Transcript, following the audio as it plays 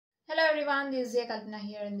everyone, this is Chinnaiah Kalpana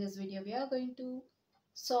here. In this video, we are going to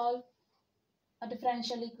solve a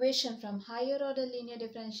differential equation from higher order linear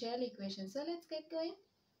differential equation. So let's get going.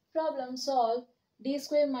 Problem solve d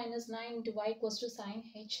square minus 9 into y equals to sine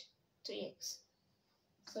h 3x.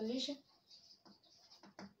 Solution.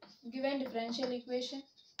 Given differential equation.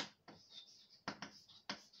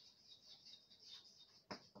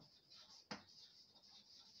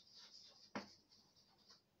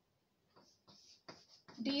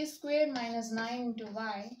 D square minus 9 into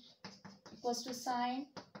y equals to sine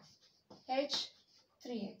h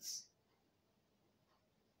 3x,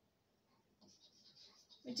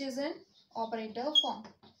 which is in operator form.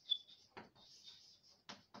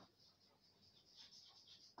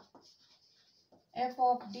 F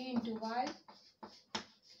of d into y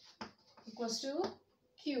equals to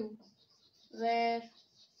q, where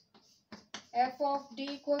f of d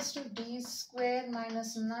equals to d square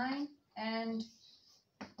minus 9 and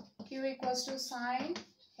q equals to sine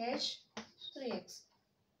h 3x.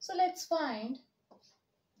 So let's find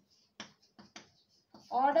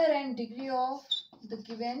order and degree of the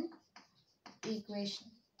given equation.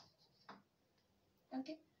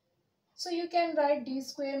 Okay, so you can write d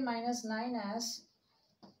square minus 9 as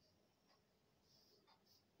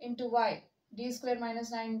into y, d square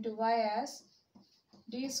minus 9 into y as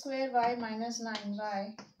d square y minus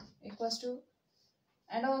 9y equals to,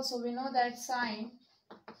 and also we know that sine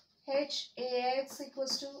h ax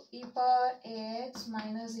equals to e power ax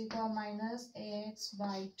minus e power minus ax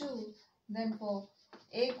by 2. Then for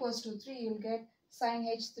a equals to 3, you'll get sine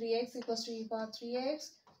h 3x equals to e power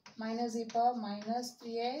 3x minus e power minus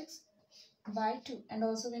 3x by 2. And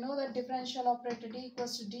also we know that differential operator d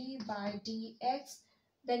equals to d by dx.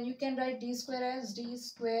 Then you can write d square as d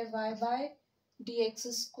square y by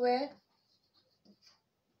dx square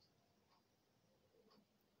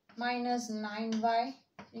minus 9y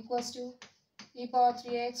equals to e power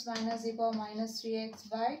 3x minus e power minus 3x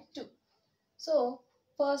by 2. So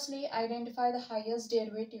firstly, identify the highest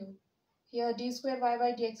derivative. Here d square y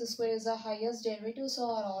by dx square is the highest derivative,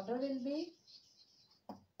 so our order will be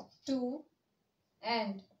 2,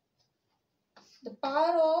 and the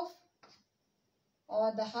power of,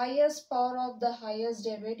 or the highest power of the highest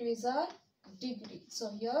derivative is our degree.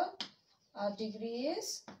 So here our degree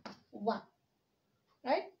is 1,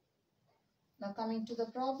 right? Now coming to the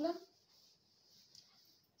problem.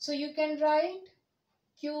 So you can write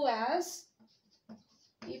q as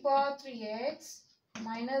e power 3x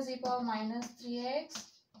minus e power minus 3x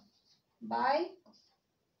by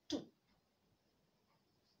 2.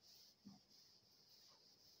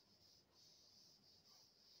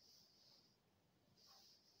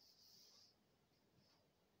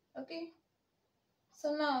 Okay.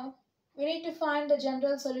 So now we need to find the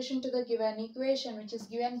general solution to the given equation, which is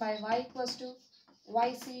given by y equals to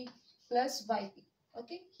yc plus yp.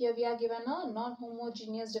 Okay. Here we are given a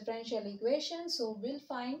non-homogeneous differential equation. So we'll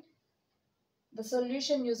find the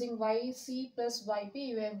solution using yc plus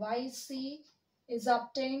yp, where yc is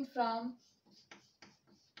obtained from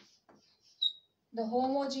the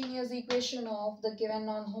homogeneous equation of the given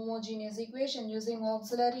non-homogeneous equation using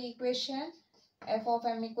auxiliary equation f of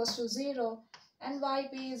m equals to 0, and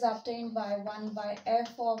yp is obtained by 1 by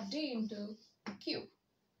f of d into q.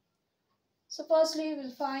 So firstly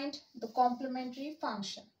we'll find the complementary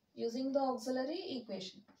function using the auxiliary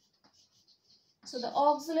equation. So the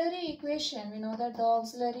auxiliary equation, we know that the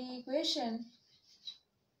auxiliary equation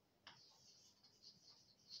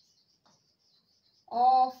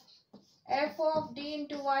of f of d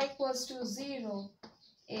into y equals to 0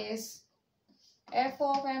 is f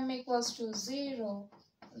of m equals to 0,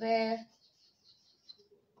 where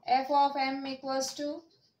f of m equals to,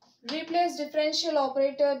 replace differential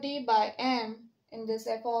operator d by m in this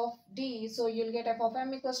f of d, so you'll get f of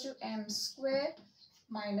m equals to m square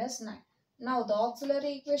minus 9. Now the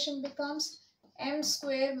auxiliary equation becomes m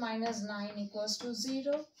square minus 9 equals to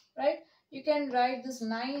 0, right? You can write this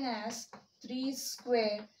 9 as 3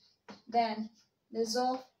 square, then this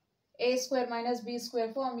of a square minus b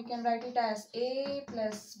square form, you can write it as a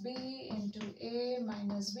plus b into a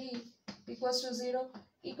minus b equals to 0.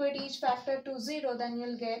 Equate each factor to 0, then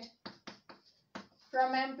you'll get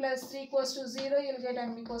from m plus 3 equals to 0, you'll get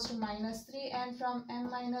m equals to minus 3, and from m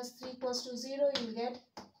minus 3 equals to 0, you'll get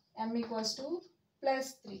m equals to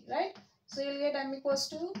plus 3, right? So you'll get m equals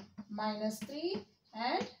to minus 3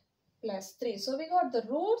 and plus 3. So we got the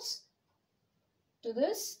roots to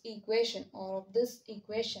this equation, or of this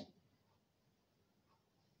equation.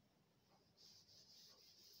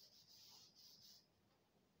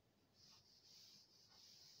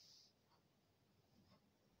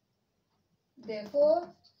 Therefore,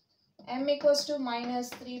 m equals to minus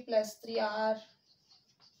 3 plus 3 are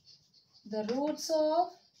the roots of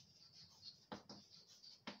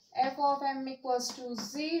f of m equals to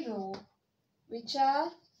 0, which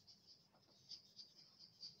are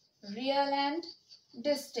real and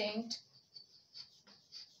distinct.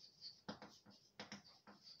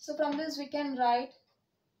 So from this we can write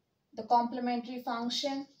the complementary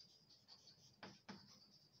function.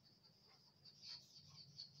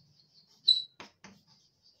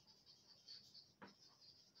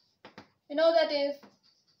 We know that if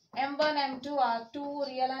m1, m2 are two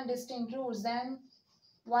real and distinct roots, then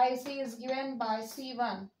yc is given by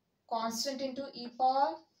c1, constant into e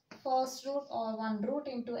power first root or one root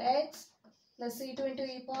into x plus c2 into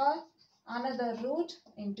e power another root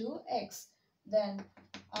into x. Then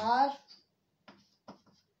our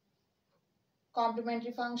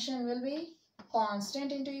complementary function will be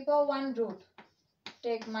constant into e power one root.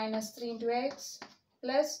 Take minus 3 into x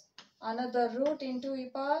plus another root into e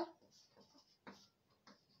power,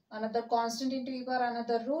 another constant into e power,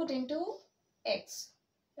 another root into x,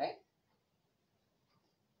 right?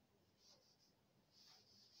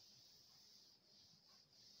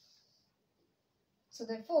 So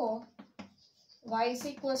therefore, y is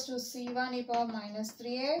equals to c1 e power minus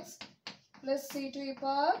 3x plus c2 e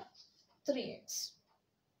power 3x.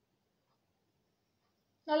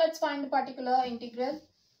 Now let's find the particular integral.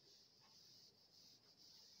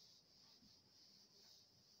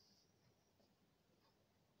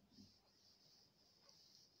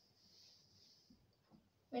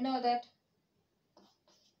 We know that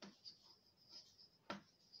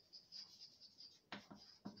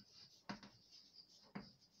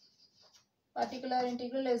particular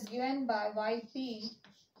integral is given by yp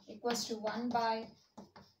equals to 1 by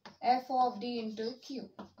f of d into q.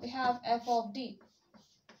 We have f of d,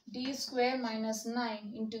 d square minus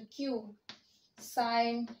 9 into q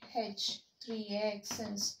sine h 3x,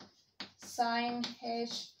 since sine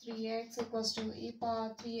h 3x equals to e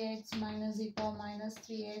power 3x minus e power minus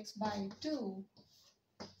 3x by 2.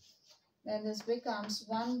 Then this becomes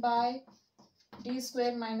 1 by d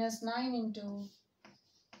square minus 9 into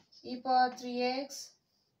e power 3x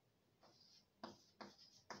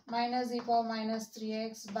minus e power minus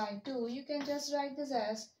 3x by 2. You can just write this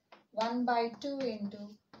as 1 by 2 into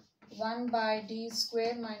 1 by d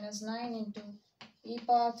square minus 9 into e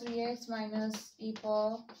power 3x minus e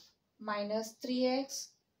power minus 3x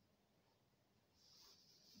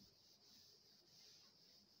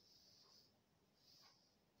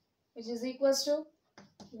which is equals to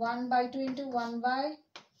 1 by 2 into 1 by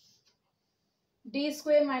d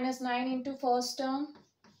square minus 9 into first term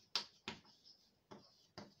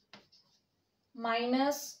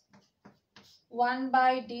minus 1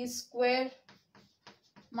 by d square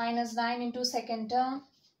minus 9 into second term.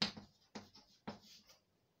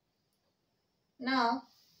 Now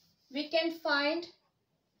we can find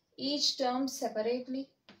each term separately.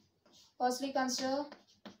 Firstly consider,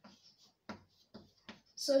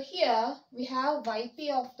 so here we have yp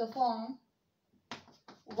of the form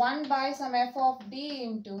 1 by some f of d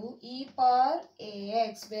into e power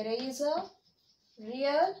ax, where a is a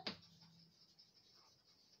real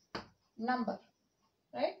number,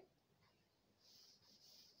 right?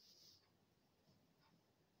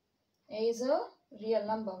 A is a real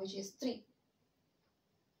number, which is 3.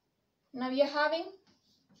 Now we are having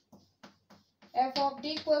f of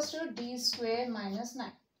d equals to d square minus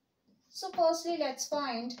 9. So firstly let's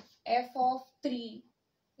find f of 3.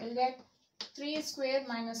 We'll get 3 square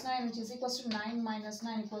minus 9, which is equals to 9 minus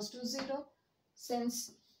 9 equals to 0.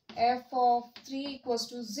 Since f of 3 equals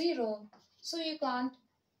to 0, so you can't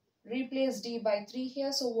replace d by 3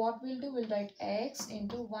 here. So what we'll do, we'll write x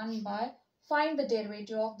into 1 by, find the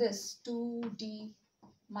derivative of this, 2d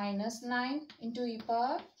minus 9 into e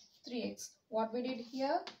power 3x. What we did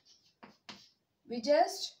here, we'll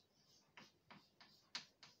just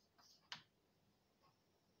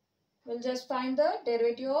find the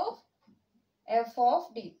derivative of f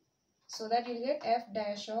of d, so that you'll get f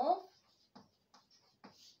dash of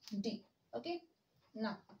d. Okay,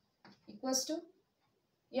 now equals to,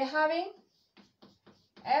 you're having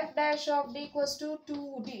f dash of d equals to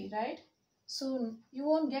 2d, right? So you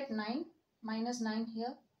won't get 9 minus 9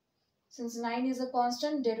 here. Since 9 is a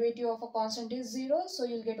constant, derivative of a constant is 0, so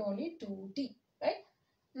you'll get only 2d, right?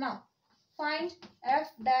 Now find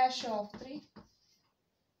f dash of 3.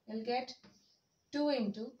 You'll get 2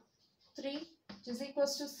 into 3, which is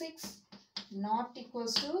equals to 6, not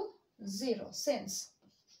equals to 0, since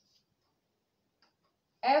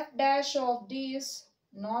f dash of d is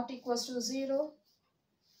not equals to 0.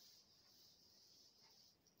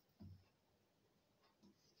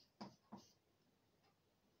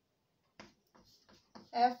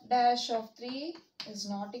 f dash of 3 is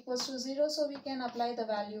not equals to 0. So we can apply the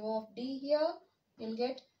value of d here. You'll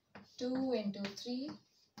get 2 into 3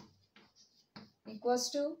 equals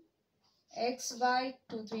to x by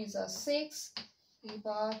 2 3s are 6 e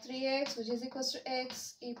power 3x, which is equals to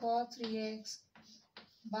x e power 3x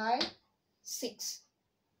by 6.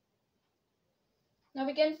 Now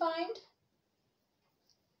we can find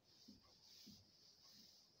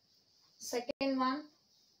second one.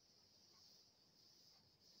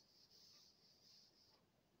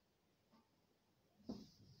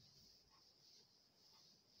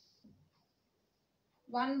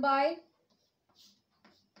 One by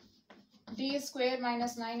d square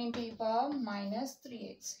minus 9 into e power minus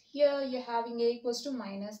 3x. Here you're having a equals to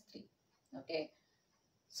minus 3. Okay.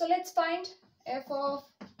 So let's find f of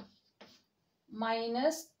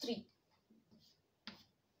minus 3,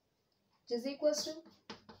 which is equals to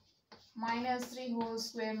minus 3 whole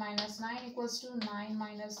square minus 9 equals to 9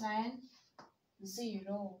 minus 9,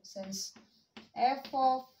 0. Since f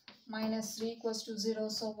of minus 3 equals to 0,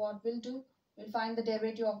 so what we'll do? We'll find the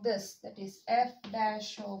derivative of this, that is f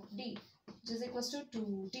dash of d, which is equals to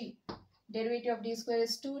 2d. Derivative of d square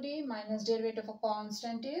is 2d minus derivative of a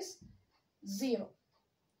constant is 0.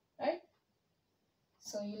 Right?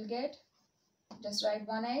 So you'll get, just write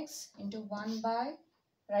 1x into 1 by,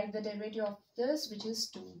 write the derivative of this, which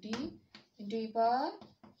is 2d into e power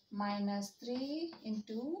minus 3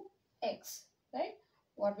 into x. Right?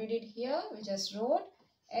 What we did here, we just wrote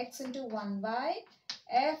x into 1 by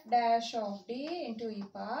f dash of d into e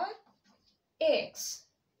power ax.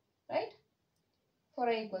 Right? For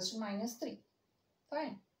a equals to minus 3.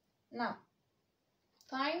 Fine. Now,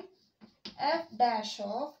 find f dash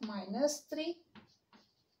of minus 3.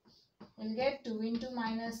 We'll get 2 into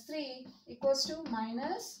minus 3 equals to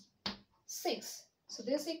minus 6. So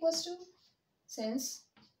this equals to, since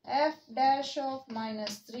f dash of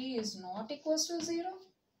minus 3 is not equals to 0,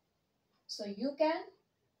 so you can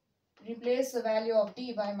replace the value of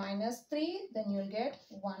d by minus 3, then you'll get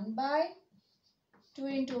 1 by 2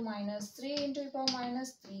 into minus 3 into e power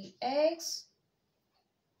minus 3x,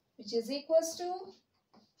 which is equals to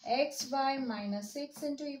x by minus 6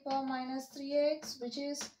 into e power minus 3x, which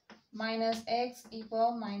is minus x e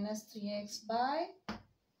power minus 3x by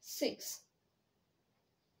 6.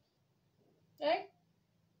 Right?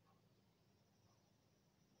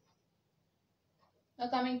 Now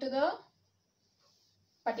coming to the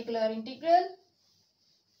particular integral.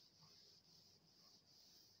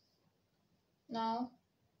 Now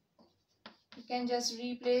you can just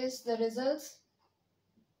replace the results.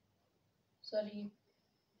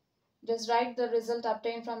 Just write the result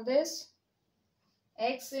obtained from this.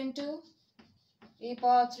 X into e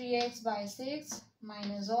power 3x by 6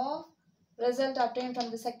 minus of result obtained from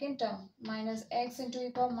the second term minus x into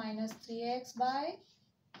e power minus 3x by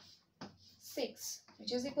 6,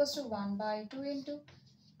 which is equals to 1 by 2 into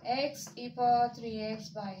x e power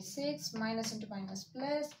 3x by 6 minus into minus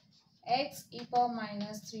plus x e power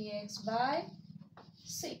minus 3x by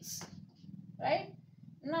 6. Right?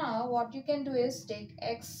 Now what you can do is take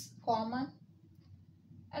x common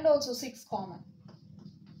and also 6 common.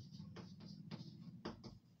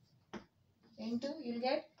 Into, you'll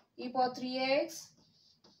get e power 3x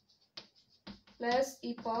plus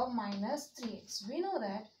e power minus 3x. We know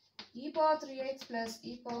that e power 3x plus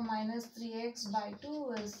e power minus 3x by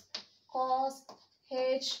 2 is cos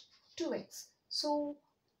h 2x. So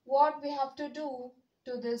what we have to do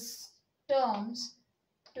to this terms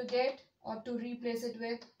to get or to replace it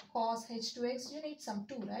with cos h 2x, you need some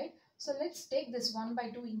 2, right? So let's take this 1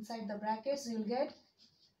 by 2 inside the brackets. You'll get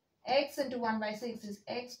x into 1 by 6 is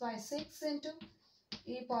x by 6 into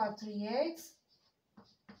e power 3x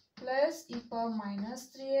plus e power minus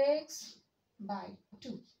 3x by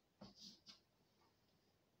 2,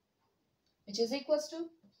 which is equals to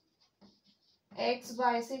x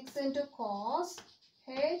by 6 into cos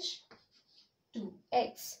h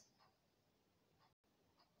 2x.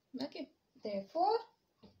 Okay, therefore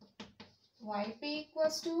yp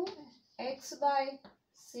equals to x by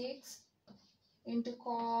 6 into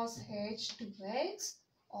cos h 2x,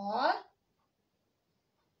 or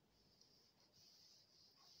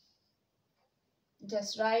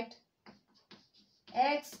just write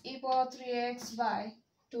x e power 3x by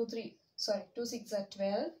 2 6 are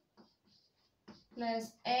 12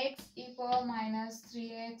 plus x e power minus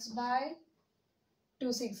 3x by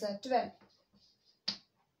 2 6 are 12,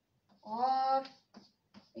 or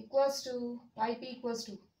equals to yp equals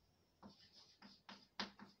to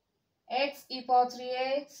x e power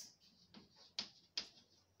 3x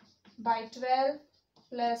by 12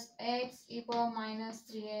 plus x e power minus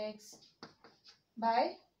 3x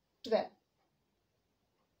by 12.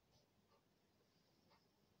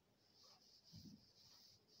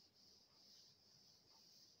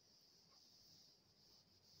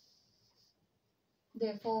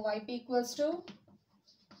 Therefore, yp equals to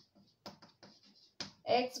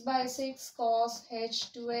x by 6 cos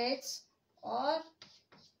h2x or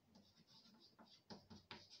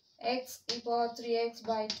x e power 3x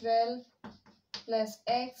by 12 plus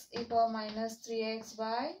x e power minus 3x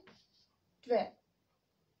by 12.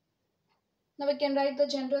 Now we can write the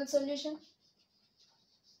general solution.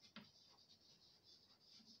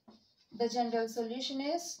 The general solution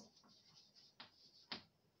is,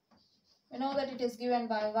 we know that it is given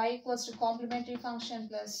by y equals to complementary function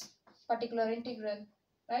plus particular integral,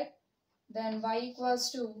 right? Then y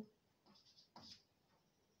equals to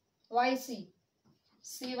yc,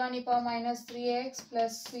 c1 e power minus 3x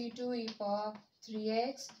plus c2 e power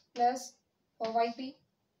 3x plus for yp,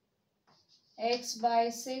 x by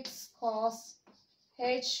 6 cos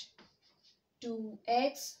h2x.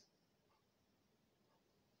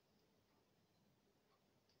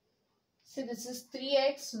 See, this is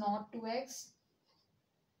 3x, not 2x.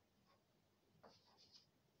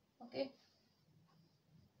 Okay.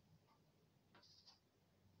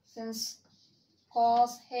 Since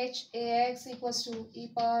cos hax equals to e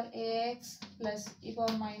power ax plus e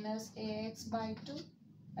power minus ax by 2,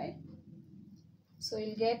 right? So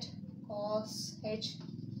you'll get cos h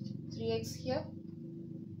 3x here,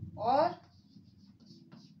 or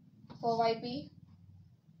for yp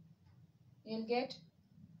you'll get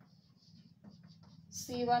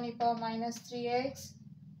c1 e power minus 3x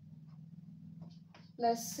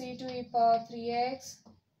plus c2 e power 3x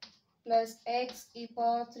plus x e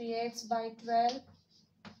power 3x by 12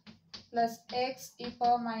 plus x e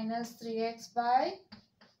power minus 3x by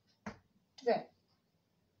 12.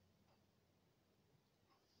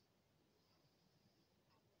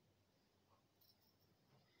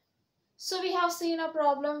 So we have seen a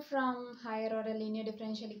problem from higher order linear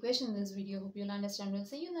differential equation in this video. Hope you'll understand. We'll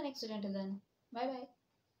see you in the next video. Until then, bye bye.